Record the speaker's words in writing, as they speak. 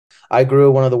I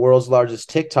grew one of the world's largest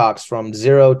TikToks from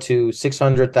 0 to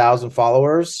 600,000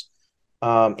 followers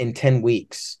in 10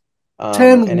 weeks.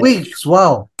 10 weeks.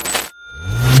 Wow.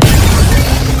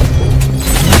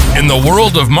 In the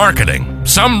world of marketing,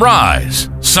 some rise,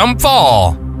 some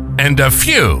fall, and a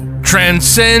few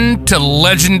transcend to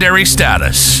legendary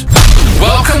status.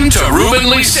 Welcome to Ruben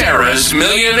Lee Serra's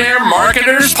Millionaire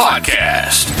Marketers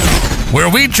Podcast, where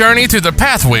we journey through the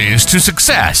pathways to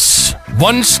success,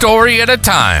 one story at a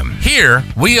time. Here,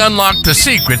 we unlock the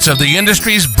secrets of the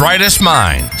industry's brightest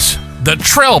minds, the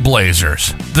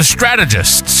trailblazers, the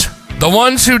strategists, the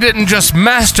ones who didn't just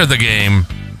master the game,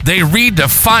 they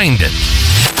redefined it.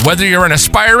 Whether you're an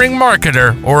aspiring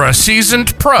marketer or a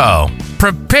seasoned pro,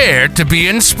 prepare to be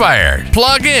inspired.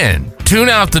 Plug in, tune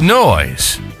out the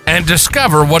noise, and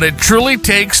discover what it truly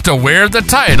takes to wear the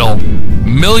title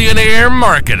Millionaire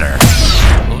Marketer.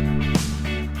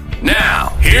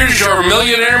 Now, here's your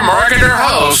Millionaire Marketer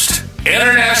host,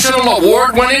 international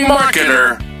award-winning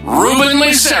marketer, Ruben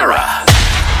Lee Serra.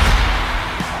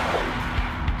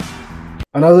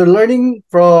 Another learning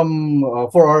from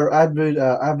for our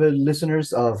avid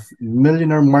listeners of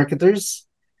Millionaire Marketers.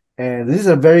 And this is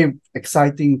a very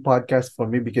exciting podcast for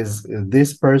me because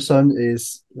this person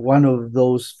is one of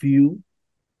those few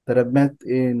that I've met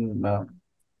in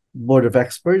Board of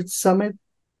Experts Summit.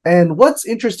 And what's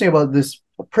interesting about this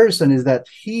person is that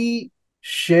he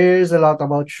shares a lot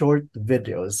about short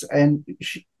videos. And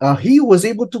he was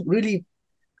able to really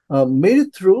made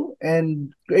it through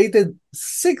and created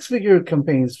 6 to 7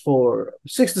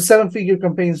 figure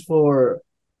campaigns for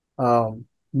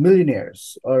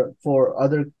millionaires or for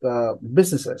other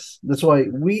businesses. That's why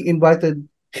we invited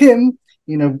him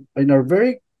in our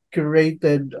very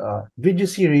curated video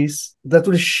series that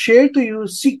will share to you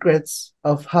secrets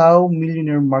of how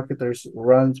millionaire marketers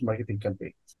runs marketing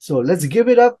campaigns. So let's give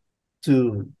it up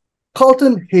to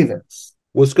COLTON Havens.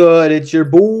 What's good? It's your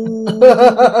boy.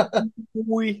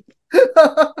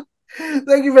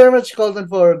 Thank you very much, COLTON,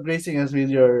 for gracing us with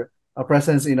your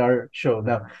presence in our show.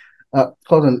 Now,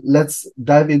 COLTON, let's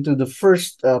dive into the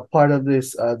first part of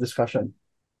this discussion,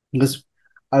 because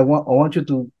I want you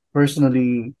to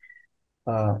personally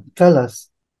tell us,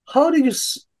 how did you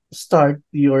start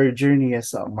your journey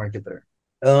as a marketer?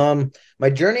 My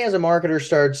journey as a marketer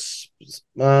starts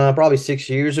probably 6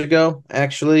 years ago,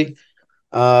 actually.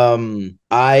 I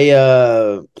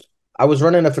was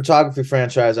running a photography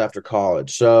franchise after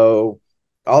college. So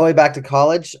all the way back to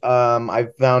college, I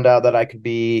found out that I could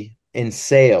be in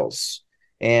sales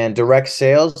and direct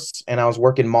sales. And I was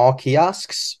working mall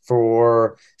kiosks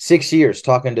for 6 years,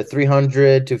 talking to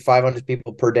 300 to 500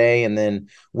 people per day. And then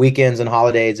weekends and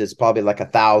holidays, it's probably like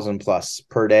 1,000 plus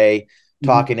per day,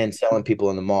 talking and selling people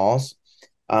in the malls.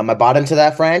 I bought into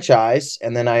that franchise,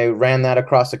 and then I ran that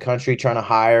across the country, trying to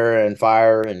hire and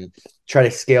fire and try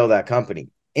to scale that company.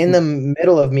 In the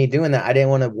middle of me doing that, I didn't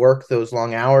want to work those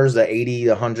long hours, the 80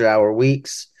 to 100-hour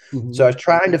weeks. So I was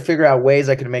trying to figure out ways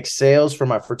I could make sales for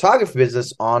my photography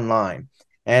business online.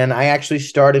 And I actually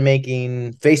started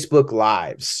making Facebook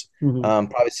Lives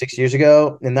probably 6 years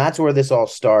ago. And that's where this all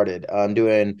started. I'm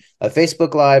doing a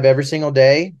Facebook Live every single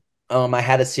day. I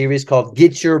had a series called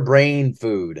Get Your Brain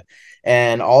Food.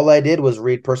 And all I did was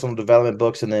read personal development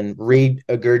books and then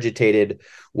regurgitated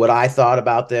what I thought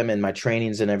about them and my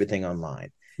trainings and everything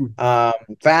online.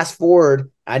 Fast forward,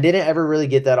 I didn't ever really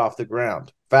get that off the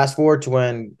ground. Fast forward to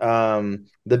when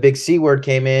the big C word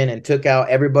came in and took out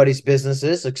everybody's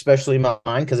businesses, especially mine,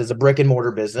 because it's a brick and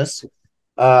mortar business.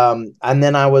 And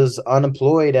then I was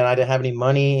unemployed and I didn't have any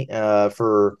money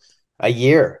for a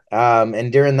year.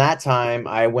 And during that time,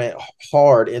 I went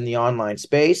hard in the online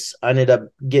space. I ended up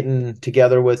getting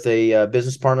together with a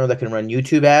business partner that can run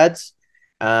YouTube ads.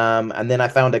 And then I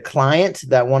found a client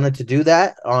that wanted to do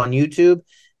that on YouTube.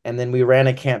 And then we ran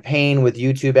a campaign with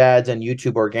YouTube ads and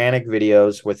YouTube organic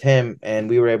videos with him. And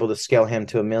we were able to scale him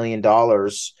to $1 million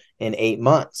in 8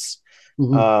 months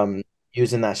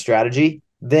using that strategy.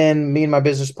 Then me and my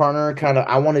business partner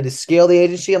I wanted to scale the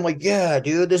agency. I'm like, yeah,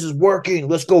 dude, this is working.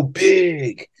 Let's go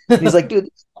big. And he's like, dude,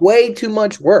 it's way too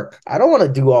much work. I don't want to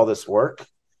do all this work.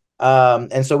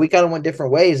 And so we kind of went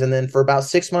different ways. And then for about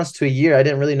 6 months to a year, I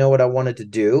didn't really know what I wanted to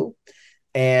do.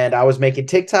 And I was making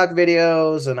TikTok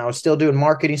videos and I was still doing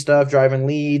marketing stuff, driving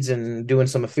leads and doing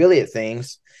some affiliate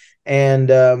things. And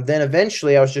then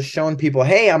eventually I was just showing people,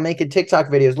 hey, I'm making TikTok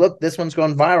videos. Look, this one's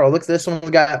going viral. Look, this one's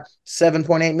got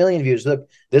 7.8 million views. Look,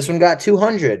 this one got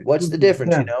 200. What's the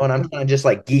difference, you know? And I'm trying to just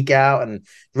like geek out and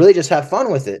really just have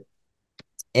fun with it.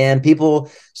 And people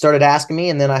started asking me.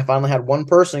 And then I finally had one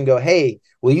person go, hey,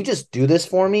 will you just do this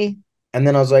for me? And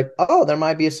then I was like, oh, there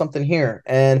might be something here.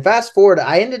 And fast forward,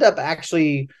 I ended up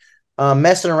actually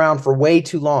messing around for way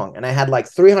too long, and I had like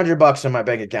 $300 in my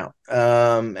bank account,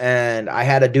 and I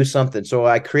had to do something. So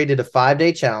I created a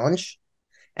 5-day challenge,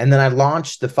 and then I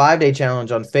launched the 5-day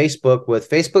challenge on Facebook with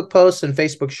Facebook posts and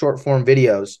Facebook short form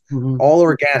videos, Mm-hmm. all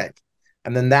organic.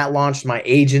 And then that launched my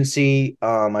agency.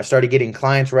 I started getting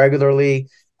clients regularly.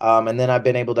 And then I've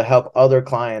been able to help other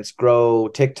clients grow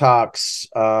TikToks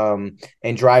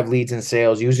and drive leads and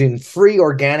sales using free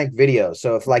organic videos.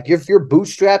 So if you're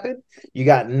bootstrapping, you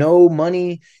got no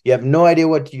money, you have no idea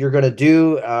what you're gonna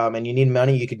do, and you need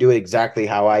money, you could do it exactly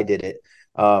how I did it.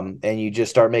 And you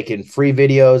just start making free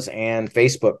videos and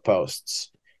Facebook posts.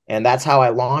 And that's how I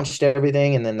launched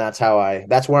everything. And then that's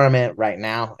where I'm at right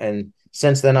now. And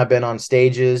since then I've been on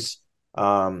stages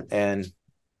and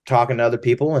talking to other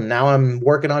people, and now I'm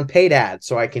working on paid ads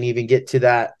so I can even get to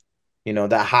that,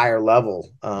 that higher level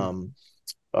on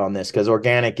this, because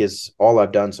organic is all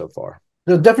I've done so far.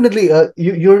 So definitely,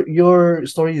 your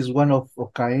story is one of a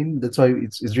kind. That's why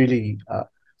it's really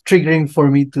triggering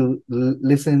for me to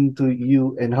listen to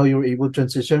you and how you were able to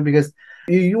transition, because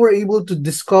you were able to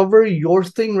discover your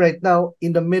thing right now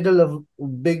in the middle of a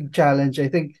big challenge. I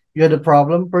think you had a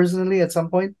problem personally at some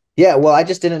point. Yeah, well, I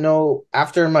just didn't know.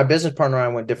 After my business partner and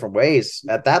I went different ways,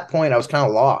 at that point I was kind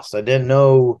of lost. I didn't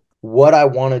know what I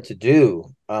wanted to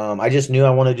do. I just knew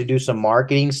I wanted to do some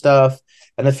marketing stuff,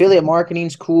 and affiliate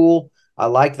marketing's cool. I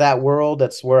like that world.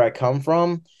 That's where I come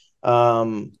from.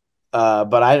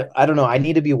 But I don't know. I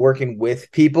need to be working with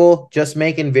people. Just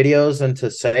making videos into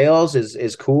sales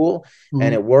is cool, and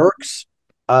Mhm. it works.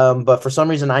 But for some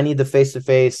reason, I need the face to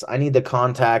face. I need the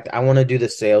contact. I want to do the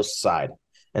sales side.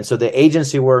 And so the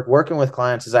agency working with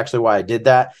clients is actually why I did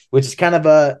that, which is kind of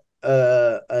a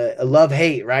love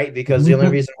hate, right? Because the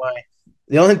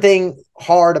only thing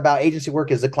hard about agency work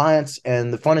is the clients,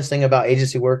 and the funnest thing about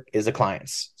agency work is the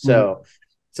clients. Mhm. So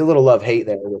it's a little love hate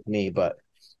there with me, but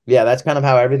yeah, that's kind of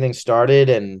how everything started.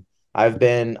 And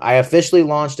I officially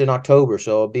launched in October,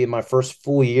 so it'll be my first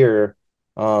full year,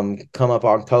 come up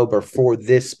October for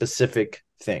this specific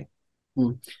thing.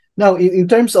 Mm. Now, in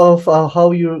terms of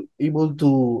how you're able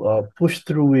to push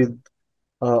through with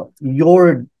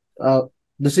your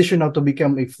decision now to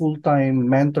become a full-time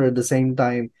mentor at the same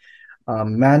time,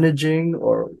 managing,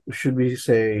 or should we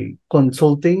say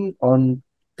consulting on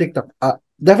TikTok.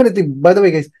 Definitely, by the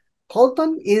way, guys,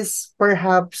 Colton is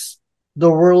perhaps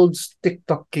the world's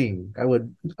TikTok king, I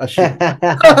would assume.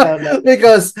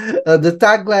 Because the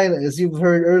tagline, as you've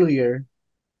heard earlier,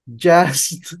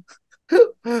 just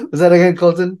was that again,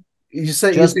 Colton? You Just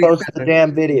say it post the better.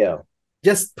 damn video.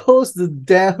 Just post the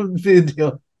damn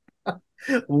video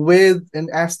with an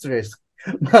asterisk.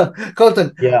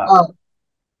 Colton, Yeah. uh,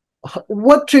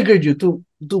 what triggered you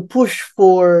to push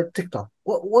for TikTok?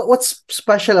 What's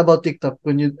special about TikTok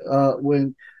when you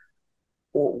when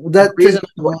The that reason triggered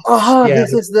I you? launched, Aha, yeah,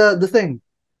 this is the thing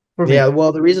for me. yeah.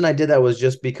 Well, the reason I did that was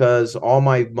just because all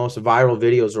my most viral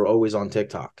videos are always on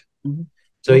TikTok. Mhm.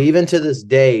 So Okay. even to this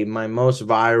day, my most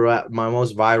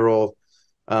viral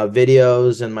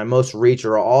videos and my most reach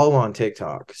are all on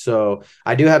TikTok. So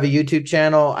I do have a YouTube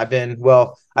channel.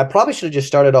 I probably should have just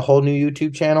started a whole new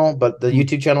YouTube channel, but the Mhm.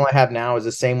 YouTube channel I have now is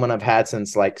the same one I've had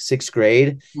since like sixth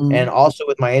grade. And Mhm. also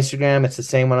with my Instagram, it's the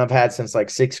same one I've had since like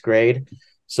sixth grade.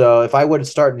 So if I would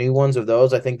start new ones of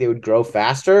those, I think they would grow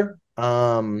faster.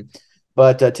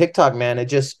 But TikTok, man, it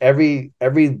just every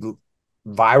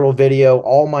viral video,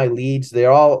 all my leads, they're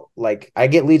all like I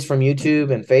get leads from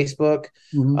YouTube and Facebook.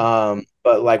 Mhm.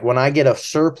 But like when I get a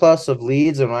surplus of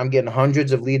leads and I'm getting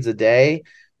hundreds of leads a day,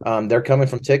 they're coming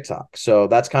from TikTok. So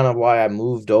that's kind of why I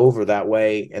moved over that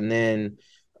way. And then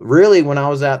really when I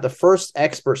was at the first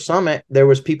expert summit, there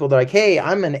was people that are like, hey,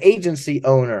 I'm an agency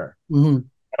owner. Mhm. And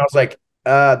I was like,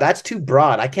 that's too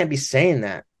broad. I can't be saying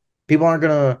that. People aren't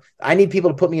gonna, I need people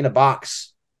to put me in a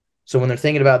box. So when they're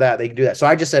thinking about that, they can do that. So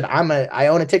I just said, I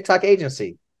own a TikTok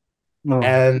agency. No.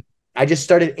 And I just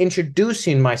started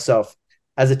introducing myself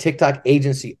as a TikTok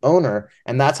agency owner.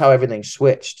 And that's how everything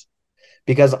switched,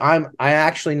 because I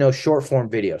actually know short form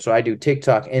video. So I do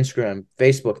TikTok, Instagram,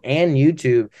 Facebook, and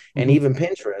YouTube, and Mhm. even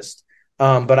Pinterest.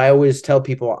 But I always tell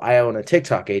people I own a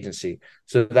TikTok agency.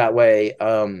 So that way,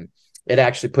 it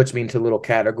actually puts me into a little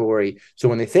category. So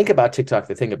when they think about TikTok,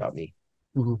 they think about me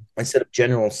Mhm. instead of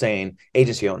general saying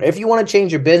agency owner. If you want to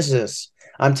change your business,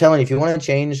 I'm telling you, if you want to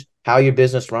change how your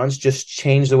business runs, just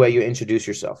change the way you introduce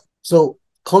yourself. So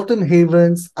Colton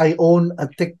Havens, I own a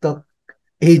TikTok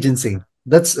agency.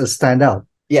 That's a standout.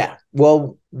 Yeah.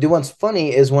 Well, the what's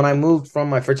funny is when I moved from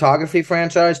my photography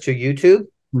franchise to YouTube,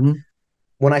 Mhm.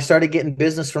 when I started getting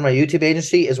business from my YouTube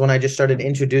agency is when I just started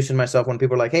introducing myself when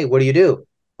people are like, hey, what do you do?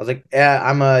 I was like,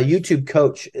 I'm a YouTube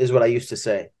coach, is what I used to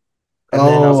say. And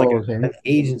then I was like, Oh, okay. an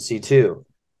agency too.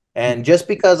 And just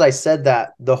because I said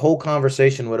that, the whole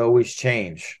conversation would always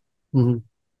change, Mhm.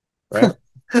 right?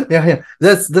 Yeah, yeah.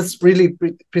 That's really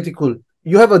pretty cool.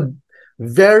 You have a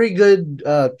very good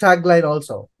tagline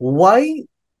also. Why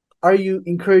are you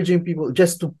encouraging people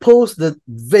just to post the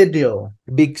video?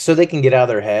 So they can get out of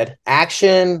their head.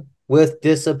 Action with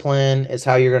discipline is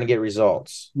how you're going to get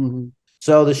results. Mhm.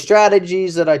 So the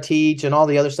strategies that I teach and all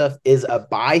the other stuff is a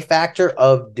by factor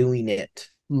of doing it,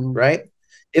 Mhm. right?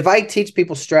 If I teach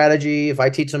people strategy, if I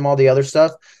teach them all the other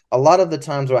stuff, a lot of the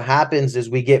times what happens is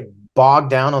we get bogged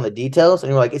down on the details and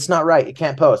you're like, it's not right. It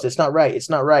can't post. It's not right. It's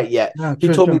not right yet. Yeah, Who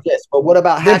true, told me true. this? But what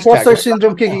about The hashtags? imposter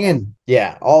syndrome kicking in.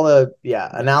 Yeah, all the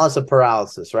analysis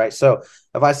paralysis, right? So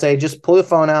if I say just pull the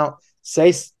phone out,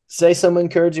 say some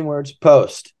encouraging words,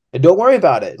 post, and don't worry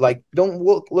about it. Like don't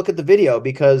look at the video,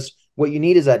 because what you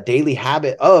need is that daily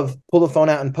habit of pull the phone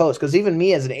out and post. Because even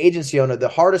me as an agency owner, the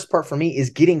hardest part for me is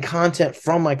getting content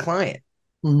from my client,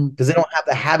 because they don't have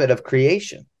the habit of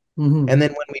creation. Mm-hmm. And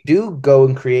then when we do go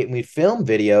and create and we film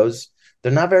videos,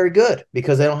 they're not very good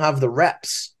because they don't have the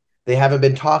reps. They haven't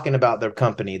been talking about their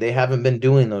company. They haven't been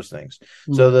doing those things.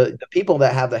 Mm-hmm. So the people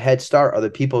that have the head start are the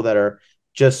people that are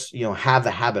just, have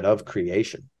the habit of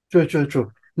creation. True, true,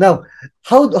 true. Now,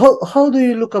 how do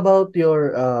you look about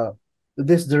your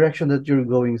this direction that you're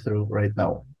going through right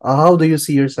now? How do you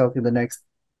see yourself in the next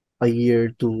a year,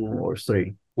 2 or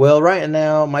 3? Well, right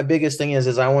now, my biggest thing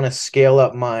is I want to scale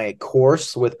up my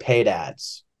course with paid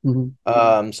ads.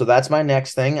 Mm-hmm. So that's my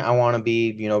next thing. I want to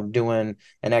be, doing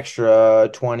an extra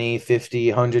 20,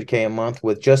 50, 100K a month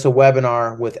with just a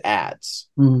webinar with ads.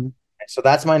 Mm-hmm. So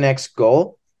that's my next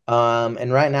goal.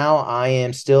 And right now I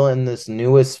am still in this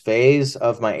newest phase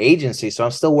of my agency. So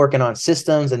I'm still working on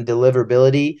systems and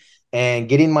deliverability and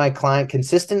getting my client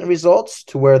consistent results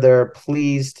to where they're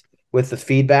pleased with the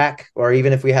feedback, or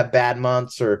even if we have bad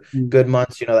months or good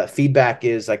months, that feedback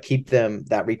is I keep them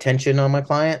that retention on my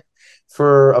client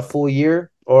for a full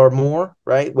year or more,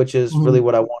 right? Which is really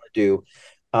what I want to do.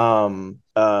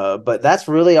 But that's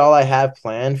really all I have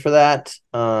planned for that.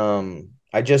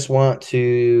 I just want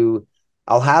to,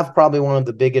 I'll have probably one of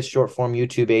the biggest short form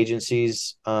YouTube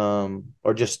agencies,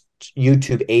 or just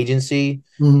YouTube agency,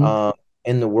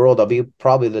 in the world. I'll be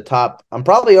probably I'm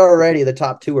probably already the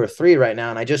top 2 or 3 right now.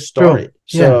 And I just started.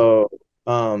 True. Yeah. So,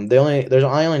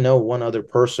 I only know one other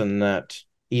person that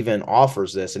even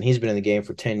offers this, and he's been in the game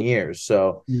for 10 years.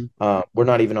 So, we're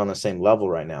not even on the same level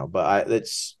right now, but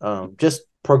it's, just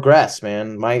progress,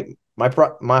 man.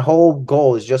 My whole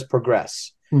goal is just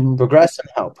progress. Progress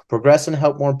and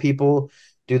help more people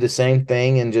do the same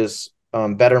thing, and just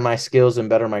better my skills and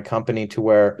better my company to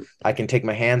where I can take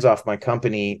my hands off my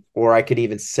company, or I could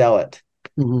even sell it.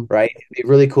 Right. It'd be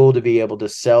really cool to be able to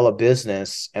sell a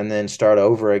business and then start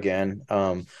over again.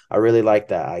 I really like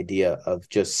that idea of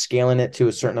just scaling it to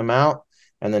a certain amount.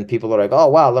 And then people are like, oh,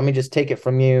 wow, let me just take it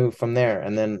from you from there.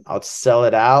 And then I'll sell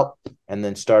it out and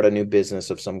then start a new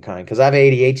business of some kind. Because I have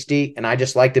ADHD and I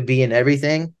just like to be in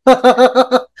everything.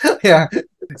 Yeah.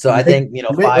 So I think,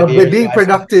 5 By years. being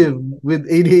productive with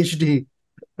ADHD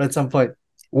at some point.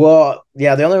 Well,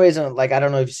 yeah, the only reason, like, I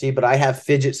don't know if you see, but I have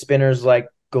fidget spinners like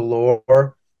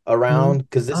galore around,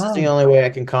 because this is the only way I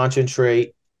can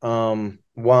concentrate while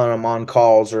I'm on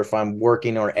calls or if I'm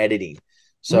working or editing.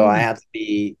 So I'm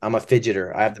a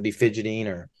fidgeter. I have to be fidgeting,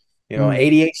 or,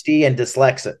 ADHD and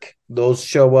dyslexic. Those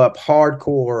show up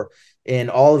hardcore in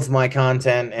all of my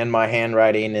content and my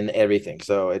handwriting and everything.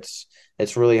 So it's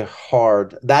really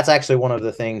hard. That's actually one of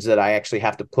the things that I actually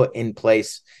have to put in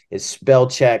place is spell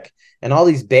check, and all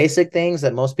these basic things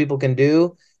that most people can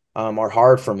do are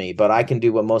hard for me, but I can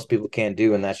do what most people can't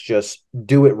do. And that's just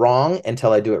do it wrong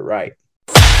until I do it right.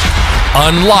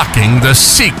 Unlocking the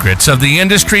secrets of the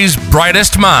industry's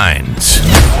brightest minds,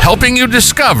 helping you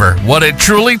discover what it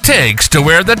truly takes to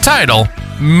wear the title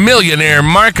Millionaire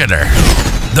Marketer.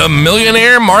 The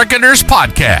Millionaire Marketers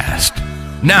Podcast.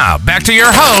 Now, back to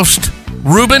your host,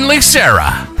 Ruben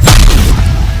Licera.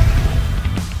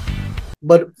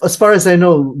 But as far as I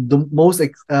know, the most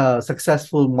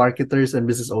successful marketers and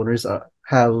business owners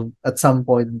have at some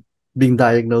point been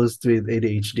diagnosed with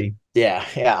ADHD. Yeah,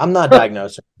 I'm not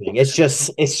diagnosed or anything. It's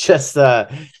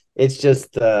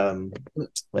just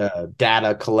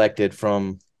data collected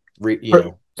from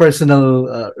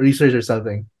personal research or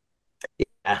something.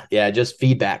 Yeah, just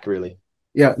feedback, really.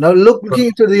 Yeah. Now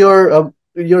looking into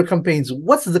your campaigns,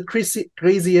 what's the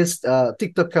craziest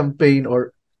TikTok campaign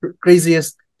or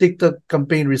craziest TikTok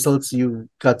campaign results you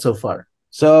got so far?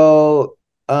 So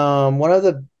one of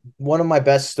the one of my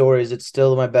best stories. It's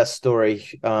still my best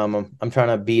story. I'm trying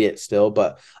to beat it still,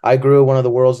 but I grew one of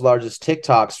the world's largest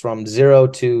TikToks from 0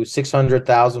 to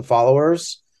 600,000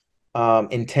 followers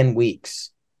in 10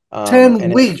 weeks. 10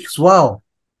 And weeks. Wow.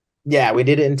 yeah, we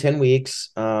did it in 10 weeks.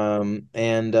 Yeah,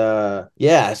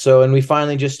 so and we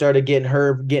finally just started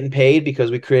getting paid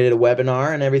because we created a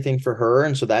webinar and everything for her.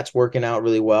 And so that's working out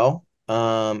really well.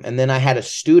 And then I had a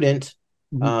student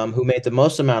Mhm. who made the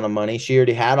most amount of money. She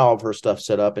already had all of her stuff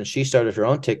set up and she started her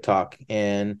own TikTok.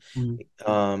 And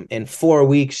Mhm. in 4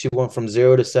 weeks, she went from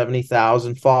 0 to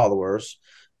 70,000 followers.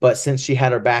 But since she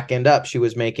had her back end up, she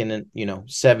was making,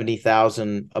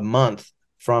 70,000 a month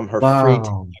from her free Wow.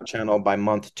 TikTok channel by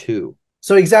month 2.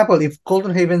 So example, if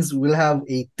Colton Havens will have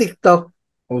a TikTok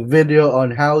video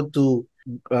on how to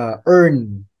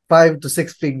earn 5 to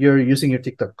 6 figure using your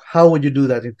TikTok, how would you do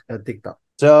that in TikTok?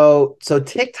 So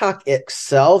TikTok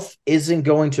itself isn't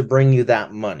going to bring you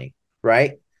that money,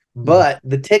 right? Mhm. But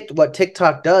what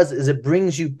TikTok does is it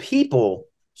brings you people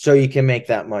so you can make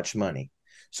that much money.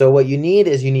 So what you need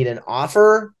is you need an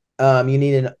offer, you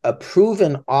need a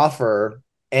proven offer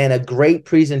and a great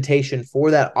presentation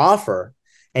for that offer.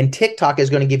 And TikTok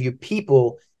is going to give you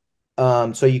people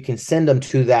so you can send them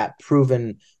to that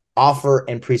proven offer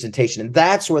and presentation. And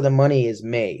that's where the money is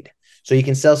made. So you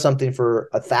can sell something for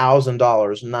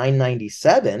 $1,000,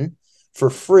 $997 for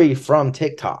free from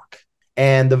TikTok.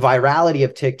 And the virality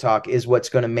of TikTok is what's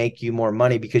going to make you more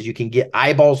money because you can get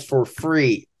eyeballs for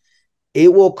free.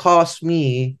 It will cost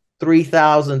me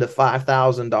 $3,000 to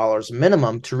 $5,000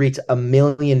 minimum to reach 1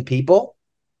 million people,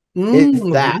 if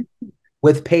that, Okay.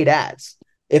 with paid ads.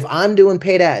 If I'm doing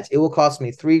paid ads, it will cost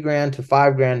me $3,000 to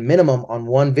 $5,000 minimum on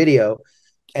one video.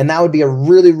 And that would be a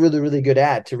really, really, really good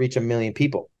ad to reach 1 million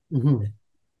people. Mhm.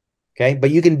 Okay.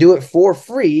 But you can do it for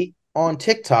free on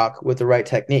TikTok with the right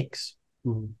techniques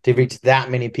Mhm. to reach that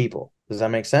many people. Does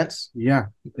that make sense? Yeah.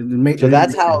 So It makes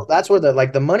sense. that's where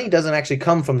the money doesn't actually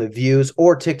come from the views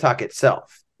or TikTok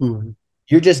itself. Mhm.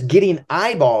 You're just getting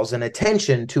eyeballs and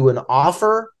attention to an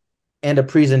offer and a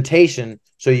presentation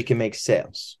so you can make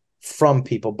sales from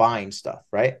people buying stuff,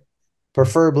 right?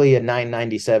 Preferably a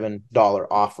 $997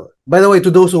 offer. By the way,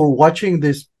 to those who are watching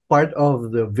this part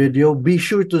of the video, be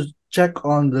sure to check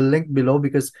on the link below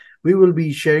because we will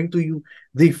be sharing to you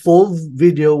the full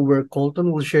video where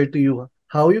Colton will share to you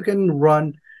how you can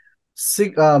run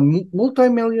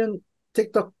multi-million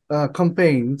TikTok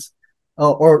campaigns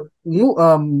or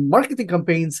marketing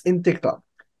campaigns in TikTok.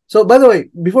 So, by the way,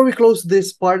 before we close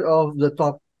this part of the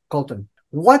talk, Colton,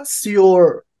 what's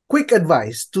your quick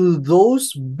advice to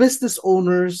those business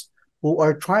owners who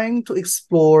are trying to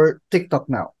explore TikTok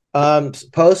now?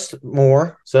 Post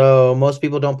more. So most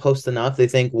people don't post enough. They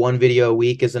think one video a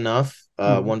week is enough.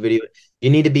 Mhm. One video. You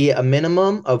need to be a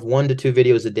minimum of 1 to 2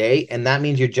 videos a day, and that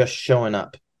means you're just showing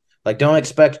up. Like, don't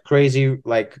expect crazy.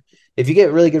 Like, if you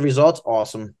get really good results,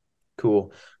 awesome,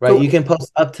 cool, right? You So, can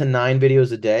post up to 9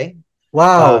 videos a day.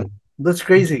 wow, Um, that's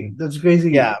crazy. That's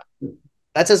crazy. yeah,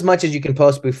 that's as much as you can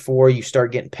post before you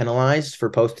start getting penalized for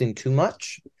posting too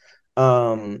much.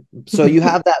 So you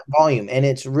have that volume, and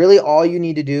it's really all you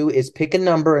need to do is pick a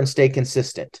number and stay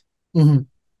consistent Mhm.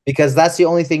 because that's the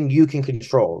only thing you can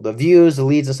control. The views, the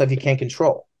leads, and stuff you can't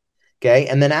control. Okay.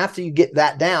 And then after you get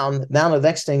that down, now the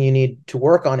next thing you need to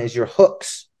work on is your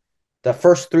hooks. The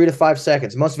first 3 to 5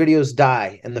 seconds. Most videos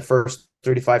die in the first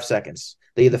 3 to 5 seconds.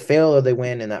 They either fail or they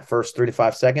win in that first 3 to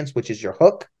 5 seconds, which is your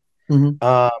hook. Mhm.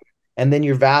 Um, and then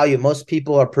your value. Most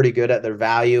people are pretty good at their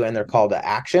value and their call to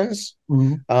actions.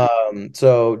 Mhm.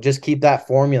 So just keep that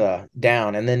formula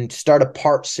down and then start a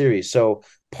part series. So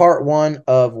part one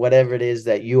of whatever it is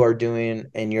that you are doing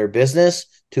in your business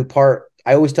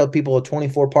I always tell people a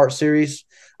 24-part series,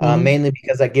 Mhm. mainly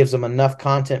because that gives them enough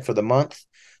content for the month.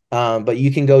 But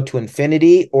you can go to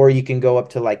infinity or you can go up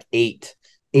to like eight.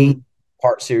 Mhm.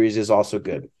 8-part series is also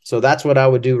good. So that's what I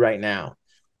would do right now.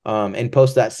 And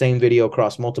post that same video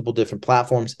across multiple different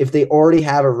platforms. If they already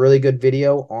have a really good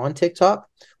video on TikTok,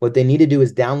 what they need to do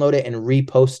is download it and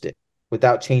repost it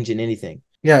without changing anything.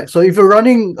 Yeah. So if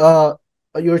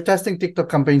you're testing TikTok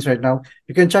campaigns right now,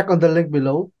 you can check on the link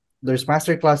below. There's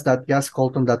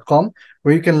masterclass.yascolton.com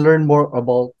where you can learn more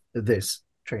about this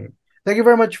training. Thank you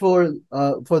very much for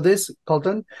this,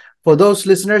 Colton. For those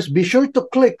listeners, be sure to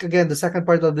click again the second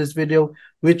part of this video,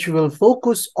 which will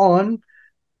focus on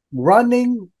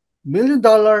running $1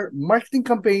 million marketing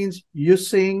campaigns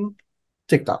using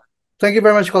TikTok. Thank you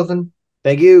very much, Colton.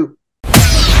 Thank you.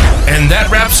 And that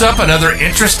wraps up another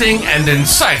interesting and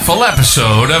insightful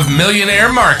episode of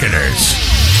Millionaire Marketers.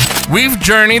 We've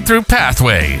journeyed through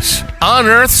pathways,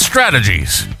 unearthed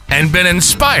strategies, and been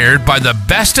inspired by the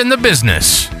best in the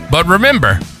business. But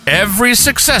remember, Every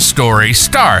success story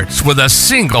starts with a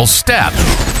single step.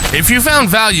 If you found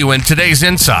value in today's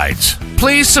insights,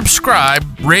 please subscribe,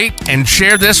 rate, and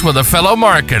share this with a fellow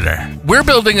marketer. We're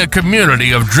building a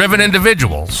community of driven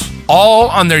individuals, all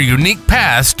on their unique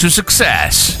paths to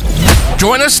success.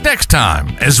 Join us next time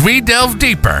as we delve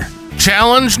deeper,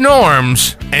 challenge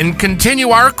norms, and continue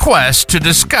our quest to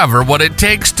discover what it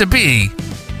takes to be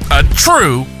a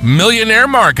true millionaire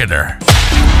marketer.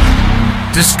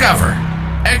 Discover,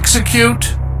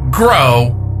 execute,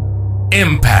 grow,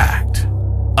 impact.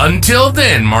 Until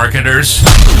then, marketers.